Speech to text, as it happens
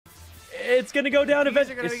It's gonna go down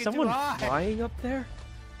eventually. Is get someone too high. flying up there?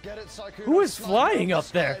 Get it, Sykkuno. Who is Snipe flying out up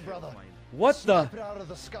the there? sky, brother. What the? Snipe it out of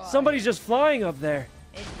the sky. Somebody's just flying up there.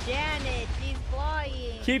 It's Janet. She's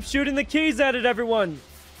flying. Keep shooting the keys at it, everyone.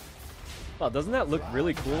 Oh, doesn't that look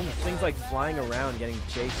really cool? Things like flying around, getting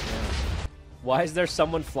chased down. Why is there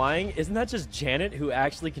someone flying? Isn't that just Janet who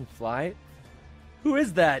actually can fly? Who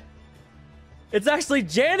is that? It's actually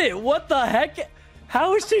Janet. What the heck?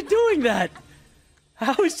 How is she doing that?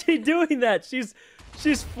 How is she doing that?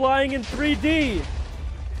 She's flying in 3D.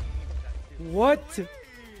 What?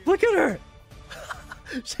 Look at her.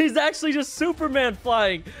 She's actually just Superman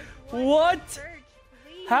flying. What?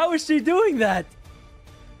 How is she doing that?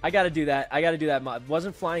 I gotta do that. I gotta do that mod.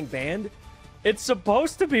 Wasn't flying banned? It's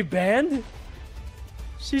supposed to be banned.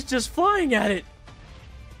 She's just flying at it.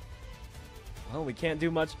 Well, we can't do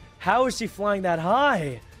much. How is she flying that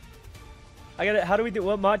high? I gotta. How do we do?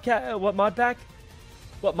 What mod pack?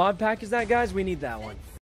 What mod pack is that, guys? We need that one.